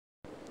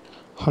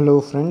Hello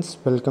friends,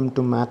 welcome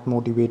to Math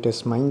Motivators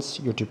Minds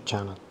YouTube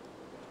channel.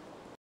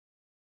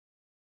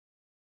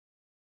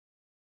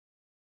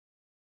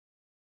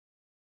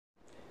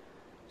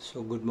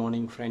 So good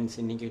morning friends.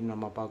 இன்னைக்கு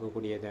நம்ம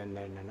பார்க்கக்கூடியது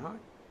என்னன்னா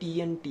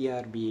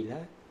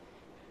TNTRBல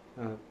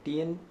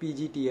TN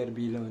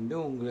PGTRBல வந்து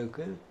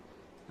உங்களுக்கு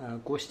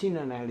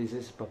क्वेश्चन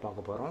அனாலிசிஸ் இப்போ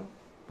பார்க்க போகிறோம்.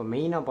 இப்போ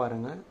மெயினாக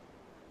பாருங்கள்,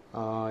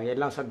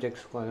 எல்லா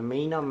சப்ஜெக்ட்ஸ்க்கும்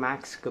மெயினாக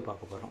மேக்ஸ்க்கு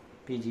பார்க்க போகிறோம்.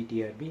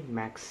 PGTRB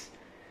மேக்ஸ்,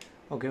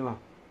 ஓகேவா?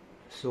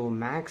 ஸோ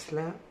மேக்ஸில்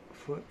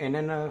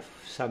என்னென்ன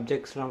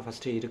சப்ஜெக்ட்ஸ்லாம்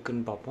ஃபஸ்ட்டு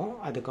இருக்குதுன்னு பார்ப்போம்.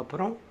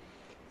 அதுக்கப்புறம்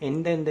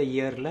எந்தெந்த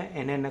இயரில்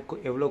என்னென்ன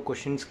எவ்வளோ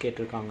கொஷின்ஸ்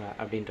கேட்டிருக்காங்க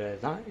அப்படின்றது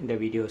தான் இந்த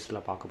வீடியோஸில்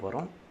பார்க்க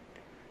போகிறோம்.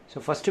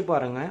 ஸோ ஃபஸ்ட்டு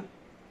பாருங்கள்,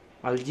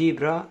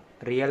 algebra,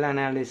 real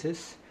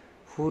analysis,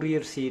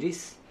 Fourier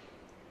series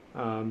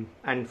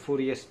and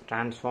Fourier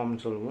transform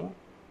சொல்லுவோம்.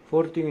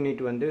 4th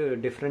யூனிட் வந்து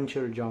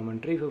டிஃப்ரென்ஷியல்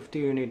ஜியாமெட்ரி, 5th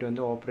யூனிட்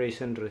வந்து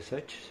ஆப்ரேஷன்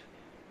ரிசர்ச்,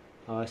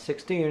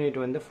 6th யூனிட்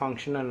வந்து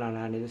ஃபங்க்ஷனல்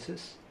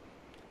அனாலிசிஸ்,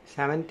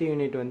 7th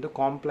யூனிட் வந்து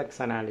காம்ப்ளெக்ஸ்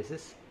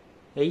அனாலிசிஸ்,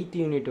 8th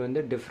யூனிட் வந்து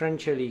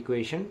டிஃப்ரென்ஷியல்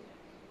ஈக்குவேஷன்,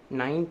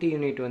 9th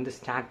யூனிட் வந்து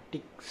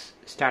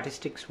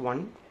statistics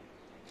 1,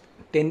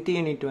 10th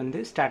unit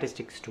வந்து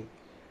statistics 2.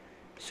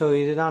 So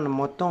இதுதான்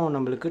மொத்தம்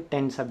நம்மளுக்கு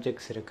 10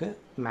 சப்ஜெக்ட்ஸ்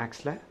இருக்குது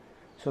மேக்ஸில்.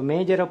 ஸோ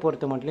மேஜரை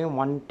பொறுத்த மட்டும்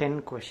 110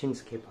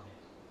 கொஷின்ஸ் கேட்பாங்க.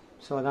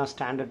 ஸோ அதான்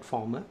ஸ்டாண்டர்ட்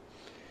ஃபார்மு.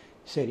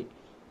 சரி,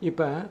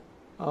 இப்போ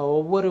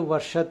ஒவ்வொரு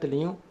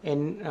வருஷத்துலேயும்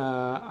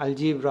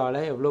அல்ஜீப்ராவில்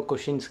எவ்வளோ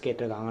கொஷின்ஸ்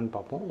கேட்டிருக்காங்கன்னு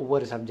பார்ப்போம்.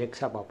 ஒவ்வொரு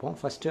சப்ஜெக்ட்ஸாக பார்ப்போம்.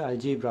 ஃபஸ்ட்டு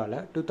அல்ஜீப்ராவில்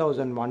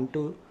 2001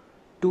 to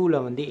 2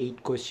 வந்து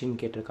 8 கொஸ்டின்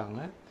கேட்டிருக்காங்க.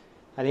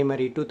 அதே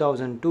மாதிரி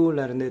 2002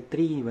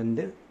 3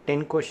 வந்து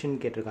 10 கொஷின்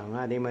கேட்டிருக்காங்க.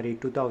 அதே மாதிரி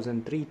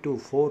 2003 to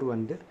 4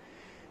 வந்து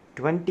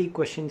 20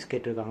 கொஷின்ஸ்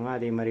கேட்டிருக்காங்க.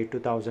 அதே மாதிரி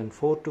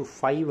 2004 to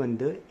 5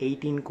 வந்து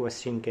 18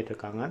 கொஸ்டின்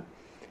கேட்டிருக்காங்க.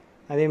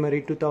 அதே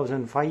மாதிரி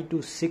 2005 to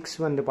 6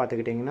 வந்து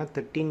பார்த்துக்கிட்டிங்கன்னா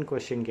 13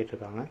 கொஸ்டின்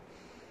கேட்டிருக்காங்க.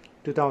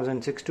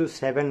 2006 to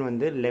 7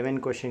 வந்து 11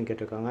 கொஷின்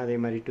கேட்டிருக்காங்க. அதே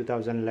மாதிரி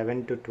 2011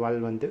 to 12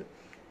 வந்து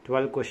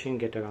 12 கொஷின்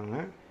கேட்டிருக்காங்க.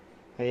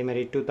 அதே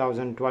மாதிரி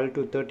 2012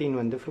 to 13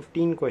 வந்து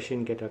 15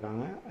 கொஷின்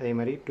கேட்டிருக்காங்க. அதே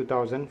மாதிரி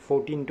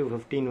 2014 to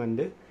 15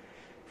 வந்து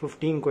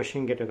 15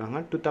 கொஷின்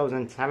கேட்டிருக்காங்க.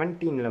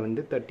 2017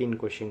 வந்து 13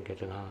 கொஷின்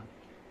கேட்டிருக்காங்க.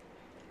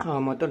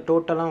 மொத்தம்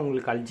டோட்டலாக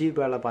உங்களுக்கு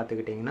அல்ஜீப்ராவில்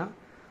பார்த்துக்கிட்டிங்கன்னா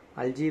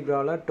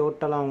அல்ஜீப்ராவில்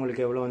டோட்டலாக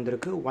உங்களுக்கு எவ்வளோ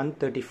வந்திருக்கு?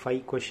 135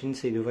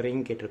 கொஷின்ஸ் இது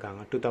வரையும்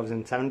கேட்டிருக்காங்க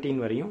 2017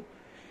 வரையும்.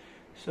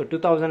 ஸோ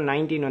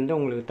 2019 வந்து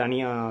உங்களுக்கு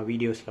தனியாக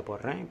வீடியோஸில்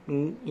போடுறேன்.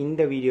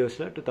 இந்த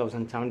வீடியோஸில்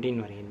 2017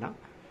 வரையும் தான்.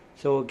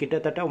 ஸோ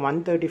கிட்டத்தட்ட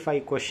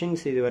 135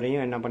 கொஷின்ஸ் இது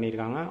வரையும் என்ன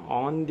பண்ணியிருக்காங்க,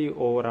 ஆன் தி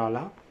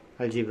ஓவராலாக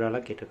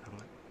அல்ஜீப்ராவில்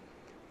கேட்டிருக்காங்க.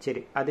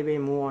 சரி, அதுவே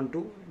move on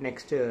to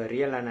next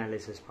real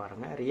analysis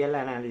பாருங்கள். ரியல்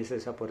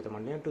அனாலிசிஸை பொறுத்த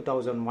மட்டும்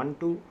 2001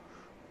 to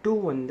 2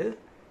 வந்து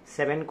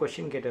 7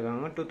 கொஷின்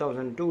கேட்டிருக்காங்க.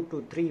 2002 to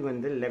 3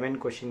 வந்து 11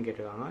 கொஷின்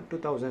கேட்டிருக்காங்க.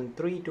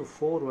 2003 to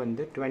 4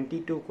 வந்து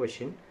 22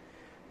 கொஷின்.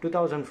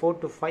 2004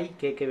 to 5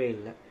 கேட்கவே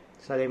இல்லை.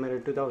 ஸோ அதே மாதிரி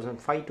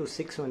 2005 to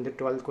 6 வந்து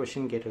 12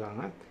 கொஷின்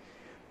கேட்டிருக்காங்க.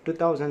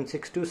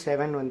 2006 to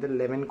 7 வந்து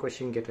 11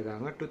 கொஷின்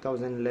கேட்டிருக்காங்க.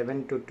 2011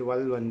 to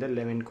 12 வந்து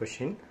 11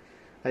 கொஷின்.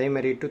 அதே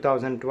மாதிரி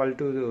 2012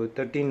 to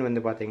 13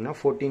 வந்து பார்த்தீங்கன்னா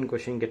 14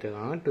 கொஷின்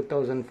கேட்டிருக்காங்க.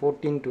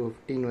 2014 to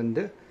 15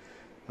 வந்து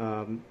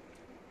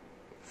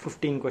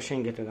 15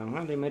 கொஷின் கேட்டிருக்காங்க.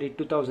 அதே மாதிரி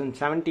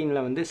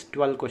 2017 வந்து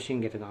 12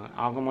 கொஷின் கேட்டிருக்காங்க.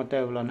 ஆக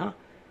மொத்தம் எவ்வளோன்னா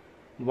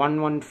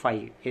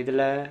 115.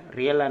 இதில்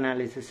ரியல்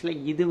அனாலிசிஸில்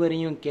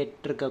இதுவரையும்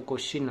கேட்டிருக்க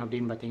கொஷின்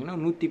அப்படின்னு பார்த்தீங்கன்னா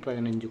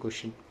 115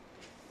 கொஷின்.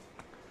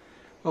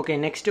 ஓகே,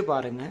 நெக்ஸ்ட்டு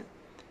பாருங்கள்.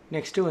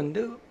 நெக்ஸ்ட்டு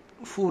வந்து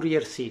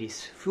ஃபூரியர் சீரீஸ்.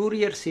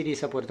 ஃபூரியர்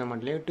சீரீஸை பொறுத்த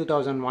மட்டும்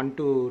 2001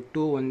 to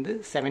 2 வந்து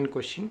 7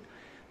 கொஷின்.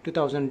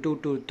 2002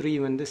 to 3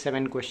 வந்து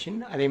 7 கொஷின்.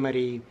 அதே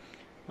மாதிரி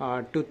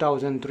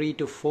 2003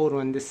 to 4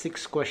 வந்து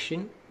 6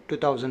 கொஷின்.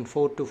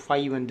 2004 to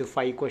 5 வந்து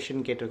 5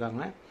 கொஷின்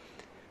கேட்டிருக்காங்க.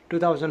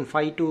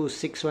 2005 to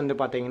 6 வந்து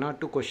பார்த்தீங்கன்னா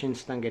 2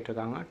 கொஷின்ஸ் தான்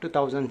கேட்டிருக்காங்க.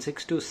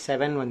 2006 to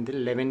 7 வந்து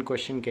 11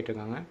 கொஷின்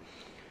கேட்டிருக்காங்க.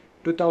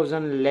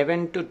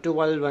 2011 to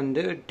 12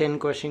 வந்து 10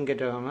 கொஷின்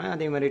கேட்டிருக்காங்க.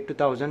 அதே மாதிரி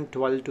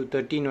 2012 to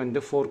 13 வந்து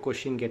 4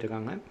 கொஷின்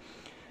கேட்டிருக்காங்க.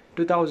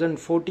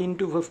 2014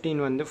 to 15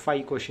 வந்து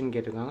 5 கொஷின்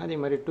கேட்டிருக்காங்க. அதே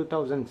மாதிரி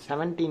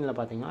 2017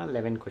 பார்த்தீங்கன்னா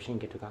 11 கொஷின்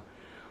கேட்டிருக்காங்க.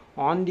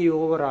 ஆன் தி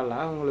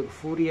ஓவராலாக உங்களுக்கு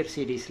ஃபூரியர்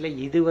சீரீஸில்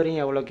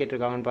இதுவரையும் எவ்வளோ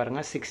கேட்டிருக்காங்கன்னு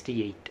பாருங்கள்,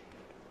 68.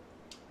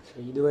 ஸோ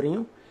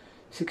இதுவரையும்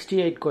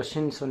 68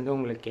 கொஷின்ஸ் வந்து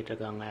உங்களுக்கு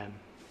கேட்டிருக்காங்க.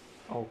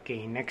 Okay,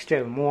 next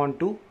move on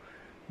to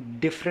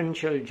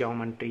differential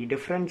geometry.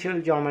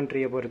 Differential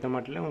ஜியாமெட்ரியை பொறுத்த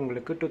மட்டும்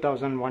உங்களுக்கு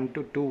 2001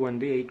 to 2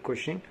 வந்து 8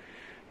 கொஷின்.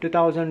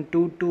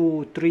 2002 to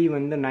 3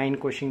 வந்து 9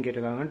 கொஷின்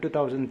கேட்டிருக்காங்க.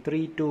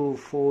 2003 to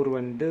 4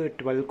 வந்து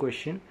 12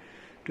 கொஷின்.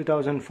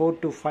 2004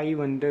 to 5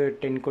 வந்து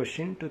 10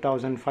 கொஷின்.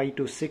 2005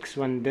 to 6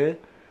 வந்து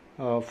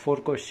 4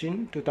 கொஷின்.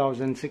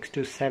 2006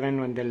 to 7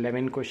 வந்து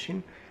 11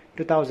 கொஷின்.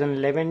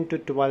 2011 to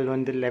 12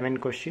 வந்து 11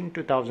 கொஷின்.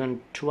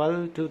 2012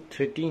 to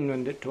 13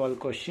 வந்து 12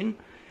 கொஷின்.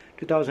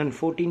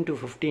 2014 to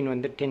 15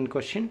 வந்து 10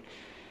 question.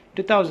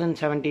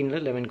 2017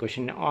 11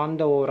 question. On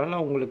the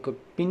overall உங்களுக்கு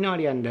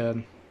பின்னாடி அந்த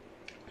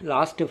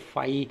லாஸ்ட்டு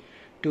 5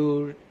 to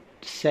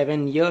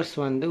 7 இயர்ஸ்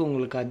வந்து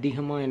உங்களுக்கு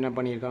அதிகமாக என்ன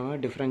பண்ணியிருக்காங்க,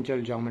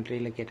 டிஃப்ரென்ஷியல்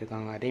ஜியாமெட்ரியில்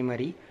கேட்டிருக்காங்க. அதே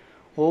மாதிரி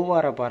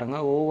ஓஆரை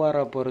பாருங்கள்.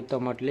 ஓஆரை பொறுத்த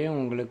மட்டும்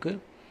உங்களுக்கு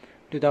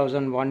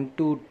 2001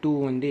 to 2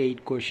 வந்து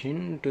 8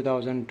 கொஷின்,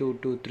 2002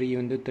 to 3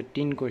 வந்து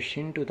 13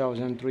 கொஷின்,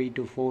 2003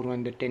 to 4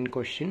 வந்து 10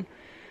 கொஷின்,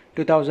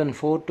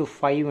 2004 to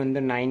 5 வந்து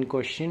 9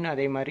 கொஷின்,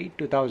 அதே மாதிரி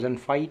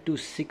 2005 to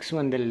 6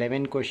 வந்து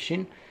 11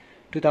 கொஷின்,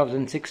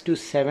 2006 to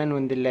 7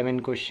 வந்து 11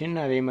 கொஷின்,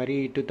 அதே மாதிரி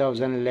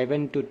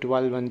 2011 to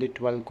 12 வந்து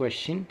 12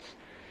 கொஷின்ஸ்,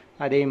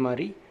 அதே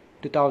மாதிரி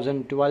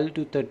 2012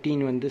 to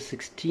 13 வந்து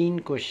 16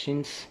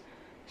 கொஷின்ஸ்.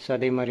 ஸோ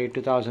அதே மாதிரி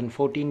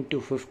 2014 to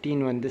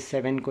 15 வந்து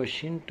 7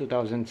 கொஷின்,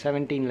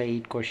 2017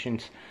 8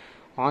 கொஷின்ஸ்.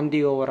 ஆன் தி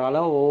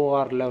ஓவராலாக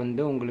ஓஆரில்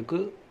வந்து உங்களுக்கு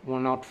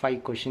 105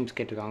 கொஷின்ஸ்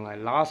கேட்டிருக்காங்க.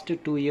 லாஸ்ட்டு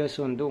 2 இயர்ஸ்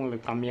வந்து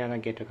உங்களுக்கு கம்மியாக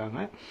தான்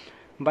கேட்டிருக்காங்க.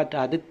 பட்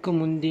அதுக்கு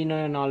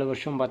முந்தின 4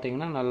 வருஷம்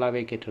பார்த்தீங்கன்னா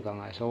நல்லாவே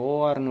கேட்டிருக்காங்க. ஸோ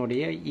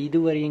ஓஆர்னுடைய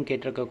இதுவரையும்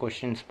கேட்டிருக்க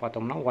கொஷின்ஸ்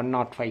பார்த்தோம்னா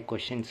 105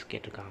 கொஷின்ஸ்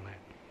கேட்டிருக்காங்க.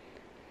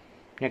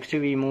 Next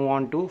we move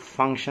on to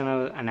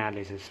functional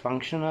analysis.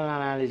 Functional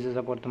analysis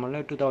பொறுத்த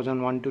மட்டும்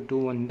 2001 to 2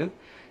 வந்து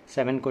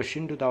 7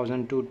 question,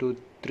 2002 to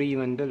 3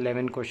 வந்து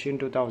 11 question,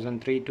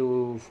 2003 to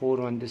 4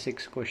 வந்து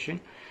 6 question,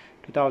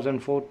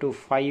 2004 to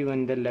 5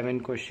 வந்து 11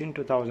 question,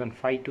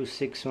 2005 to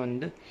 6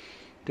 வந்து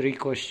 3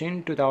 question,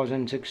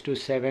 2006 to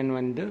 7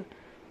 வந்து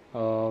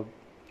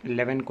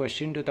 11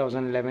 question,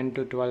 2011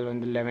 to 12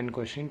 வந்து 11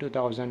 question,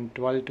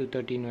 2012 to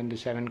 13 வந்து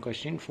 7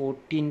 question,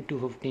 14 to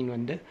 15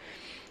 வந்து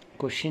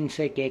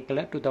கொஷின்ஸே கேட்கல,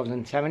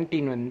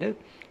 2017 வந்து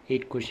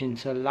 8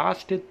 கொஷின்ஸ்.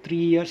 லாஸ்ட்டு 3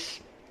 இயர்ஸ்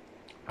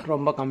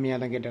ரொம்ப கம்மியாக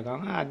தான்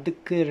கேட்டிருக்காங்க.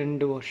 அதுக்கு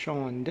 2 வருஷம்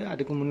வந்து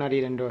அதுக்கு முன்னாடி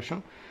 2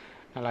 வருஷம்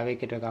நல்லாவே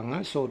கேட்டிருக்காங்க.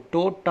 ஸோ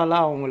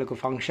டோட்டலாக அவங்களுக்கு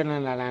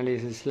ஃபங்க்ஷனல்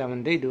அனாலிசிஸில்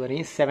வந்து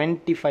இதுவரையும்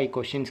 75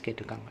 கொஷின்ஸ்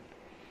கேட்டிருக்காங்க.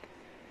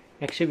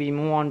 Next we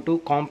move on to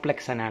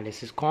complex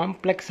analysis.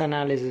 Complex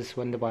analysis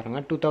வந்து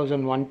பாருங்கள்,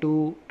 2001 to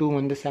 2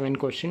 வந்து 7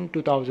 கொஷின்,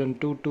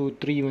 2002 to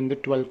 3 வந்து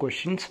 12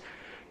 கொஷின்ஸ்,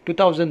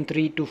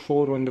 2003 to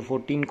 4 வந்து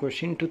 14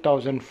 கொஷின்,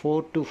 2004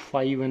 to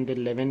 5 வந்து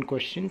 11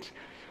 கொஷின்ஸ்,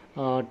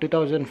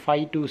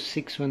 2005 to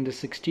 6 வந்து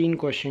 16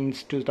 கொஷின்ஸ்,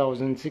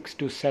 2006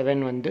 to 7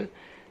 வந்து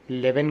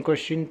 11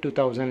 கொஷின்,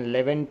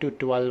 2011 to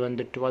 12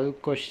 வந்து 12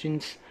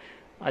 கொஷின்ஸ்,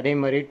 அதே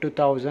மாதிரி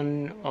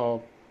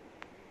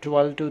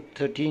 2012 to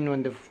 13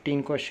 வந்து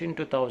 15 கொஷின்,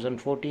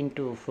 2014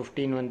 to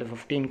 15 வந்து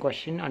 15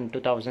 கொஷின் அண்ட்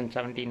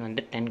 2017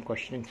 வந்து 10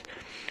 கொஷின்ஸ்.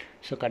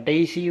 ஸோ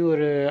கடைசி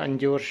ஒரு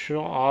 5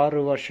 வருஷம்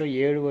 6 வருஷம்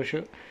 7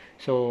 வருஷம்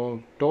ஸோ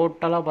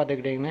டோட்டலாக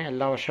பார்த்துக்கிட்டிங்கன்னா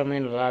எல்லா வருஷமே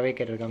நல்லாவே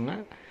கேட்டிருக்காங்க.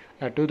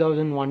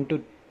 2001 to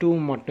 2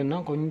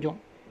 மட்டும்தான் கொஞ்சம்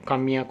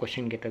கம்மியாக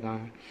கொஷின்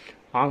கேட்டிருக்காங்க.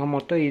 ஆக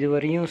மொத்தம்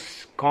இதுவரையும்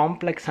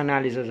காம்ப்ளெக்ஸ்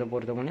அனாலிசிஸை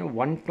பொறுத்த மட்டும்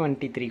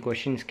 123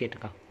 கொஷின்ஸ்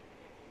கேட்டிருக்காங்க.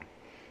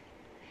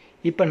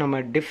 இப்போ நம்ம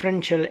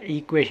டிஃப்ரென்ஷியல்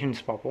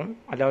ஈக்குவேஷன்ஸ் பார்ப்போம்.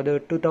 அதாவது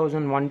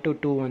 2001 to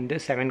 2 வந்து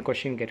 7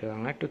 கொஷின்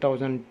கேட்டிருக்காங்க,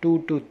 2002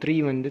 to 3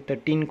 வந்து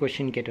 13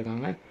 கொஷின்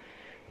கேட்டிருக்காங்க,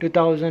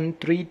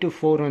 2003 to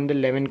 4 வந்து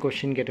 11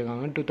 கொஷின்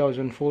கேட்டிருக்காங்க,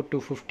 2004 to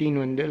 15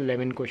 வந்து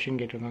 11 கொஷின்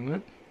கேட்டிருக்காங்க,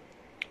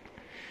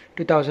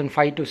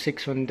 2005 to 6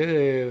 வந்து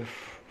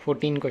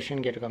 14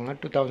 கொஷின் கேட்டிருக்காங்க,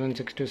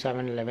 2006 to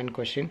 7 11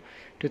 question,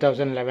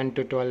 2011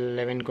 to 12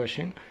 11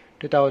 question,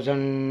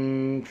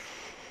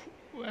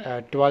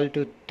 2012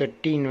 to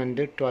 13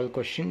 வந்து 12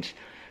 கொஷின்ஸ்,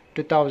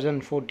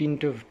 2014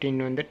 to 15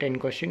 வந்து 10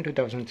 கொஷின்,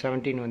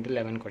 2017 வந்து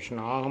 11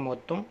 கொஷின். ஆக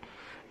மொத்தம்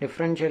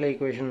டிஃப்ரென்ஷியல்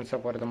ஈக்குவேஷன்ஸை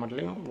பொறுத்த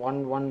மட்டும்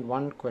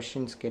 111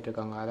 கொஷின்ஸ்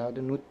கேட்டிருக்காங்க. அதாவது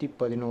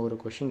 111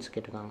 கொஷின்ஸ்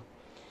கேட்டிருக்காங்க.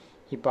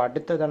 இப்போ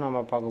அடுத்ததாக நம்ம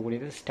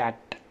பார்க்கக்கூடியது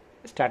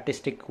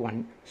ஸ்டாட்டிஸ்டிக் 1.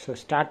 ஸோ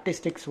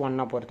ஸ்டாட்டிஸ்டிக்ஸ்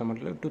 1 பொறுத்த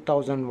மட்டும்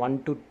 2001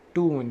 to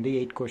 2 வந்து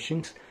 8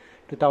 கொஷின்ஸ்,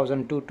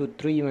 2002 to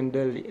 3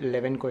 வந்து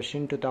 11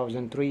 கொஷின்,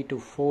 2003 to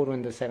 4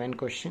 வந்து 7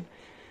 கொஷின்,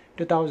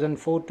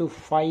 2004 to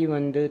 5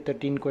 வந்து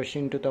 13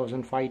 கொஷின்,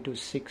 2005 to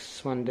 6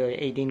 வந்து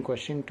 18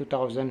 கொஷின்,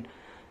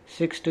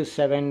 2006 to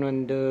 7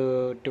 வந்து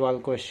 12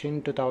 question,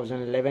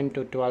 2011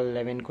 to 12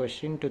 11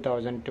 question,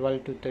 2012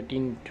 to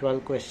 13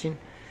 12 question,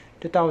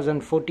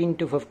 2014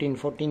 to 15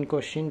 14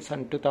 questions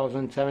and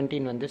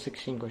 2017 வந்து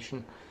 16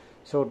 கொஷின்.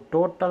 ஸோ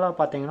டோட்டலாக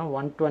பார்த்தீங்கன்னா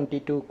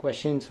 122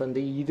 கொஷின்ஸ் வந்து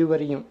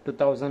இதுவரையும்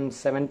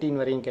 2017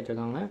 வரையும்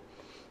கேட்டிருக்காங்க.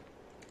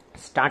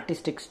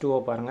 ஸ்டாட்டிஸ்டிக்ஸ் 2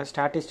 பாருங்கள்.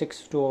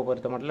 ஸ்டாட்டிஸ்டிக்ஸ் 2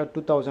 பொறுத்த மட்டும்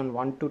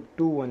 2001 to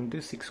 2 வந்து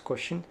 6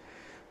 கொஷின்,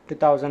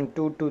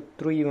 2002 to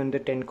 3 வந்து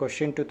 10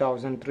 கொஷின்,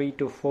 2003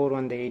 to 4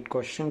 வந்து 8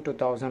 கொஷின்,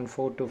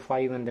 2004 to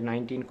 5 வந்து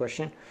 19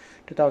 கொஷின்,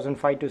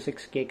 2005 to 6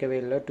 கேட்கவே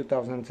இல்லை,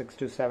 2006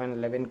 to 7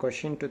 11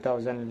 question,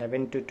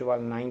 2011 to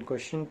 12 9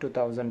 question,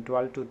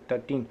 2012 to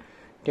 13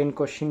 10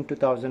 question,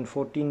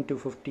 2014 to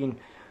 15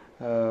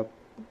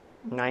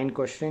 9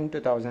 question,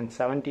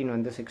 2017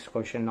 வந்து 6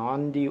 கொஷின்.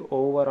 ஆன் தி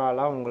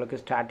ஓவராலாக உங்களுக்கு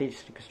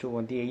ஸ்டாட்டிஸ்டிக்ஸ் 2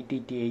 வந்து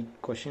 88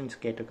 கொஷின்ஸ்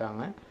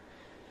கேட்டிருக்காங்க.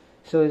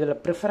 ஸோ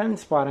இதில்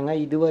ப்ரிஃபரன்ஸ்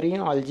பாருங்கள்,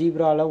 இதுவரையும்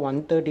அல்ஜீப்ராவில்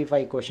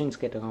 135 கொஷின்ஸ்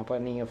கேட்டிருக்காங்க. அப்போ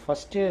நீங்கள்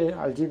ஃபஸ்ட்டு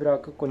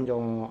அல்ஜீப்ராவுக்கு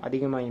கொஞ்சம்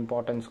அதிகமாக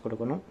இம்பார்ட்டன்ஸ்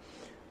கொடுக்கணும்.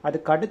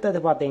 அதுக்கு அடுத்தது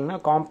பார்த்தீங்கன்னா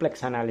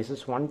காம்ப்ளெக்ஸ்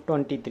அனாலிசிஸ்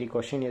 123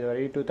 கொஷின்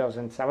இதுவரையும்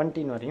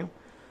 2017 வரையும்.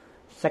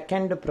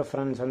 செகண்ட்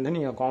ப்ரிஃபரன்ஸ் வந்து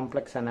நீங்கள்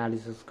காம்ப்ளெக்ஸ்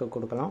அனாலிசிஸ்க்கு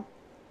கொடுக்கலாம்.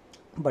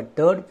 பட்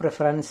தேர்ட்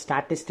ப்ரிஃபரன்ஸ்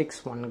ஸ்டாட்டிஸ்டிக்ஸ்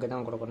 1க்கு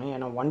தான் கொடுக்கணும்.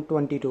 ஏன்னா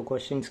 122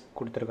 கொஷின்ஸ்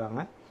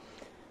கொடுத்துருக்காங்க.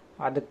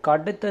 அதுக்கு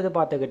அடுத்தது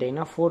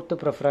பார்த்துக்கிட்டிங்கன்னா ஃபோர்த்து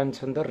ப்ரிஃபரன்ஸ்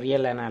வந்து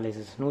ரியல்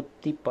அனாலிசிஸ்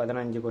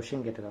 115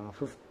 கொஷின் கேட்டிருக்காங்க.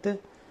 ஃபிஃப்த்து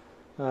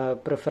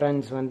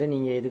ப்ரிஃபரன்ஸ் வந்து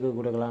நீங்கள் எதுக்கு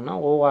கொடுக்கலாம்னா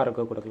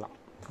ஓஆருக்கு கொடுக்கலாம்.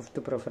 5th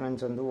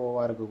ப்ரிஃபரன்ஸ் வந்து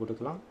ஓஆருக்கு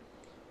கொடுக்கலாம்.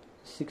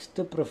 6th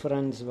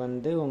ப்ரிஃபரன்ஸ்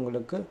வந்து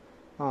உங்களுக்கு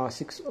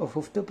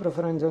 5th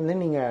ப்ரிஃபரன்ஸ் வந்து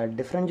நீங்கள்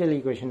டிஃப்ரென்ஷியல்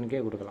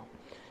ஈக்குவேஷனுக்கே கொடுக்கலாம்.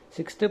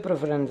 6th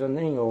ப்ரிஃபரன்ஸ்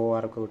வந்து நீங்கள்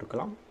ஓஆருக்கு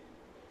கொடுக்கலாம்.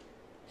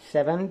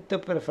 7th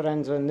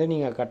ப்ரிஃபரன்ஸ் வந்து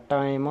நீங்கள்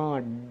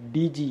கட்டாயமாக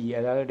டிஜி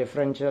அதாவது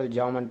டிஃப்ரென்ஷியல்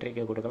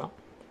ஜியாமெட்ரிக்கு கொடுக்கலாம்.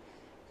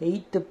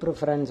 8th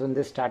ப்ரிஃபரன்ஸ்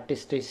வந்து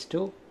ஸ்டாட்டிஸ்டிக்ஸ்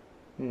டு.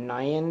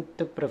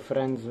 9th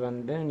ப்ரிஃபரன்ஸ்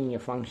வந்து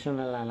நீங்கள்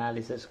ஃபங்க்ஷனல்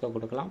அனாலிசிஸ்க்கு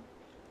கொடுக்கலாம்.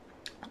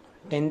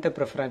 10th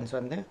ப்ரிஃபரன்ஸ்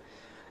வந்து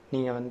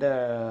நீங்கள் வந்து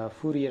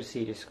ஃபூரியர்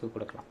சீரீஸ்க்கு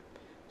கொடுக்கலாம்.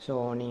 ஸோ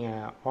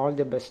நீங்கள் ஆல்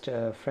தி பெஸ்ட்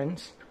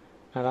ஃப்ரெண்ட்ஸ்,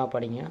 நல்லா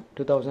படிங்க.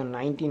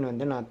 2019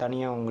 வந்து நான்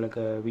தனியாக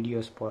உங்களுக்கு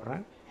வீடியோஸ்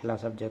போடுறேன் எல்லா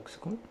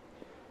சப்ஜெக்ட்ஸ்க்கும்.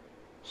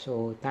 ஸோ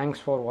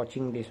தேங்க்ஸ் ஃபார்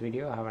வாட்சிங் this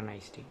video. Have a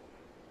nice day.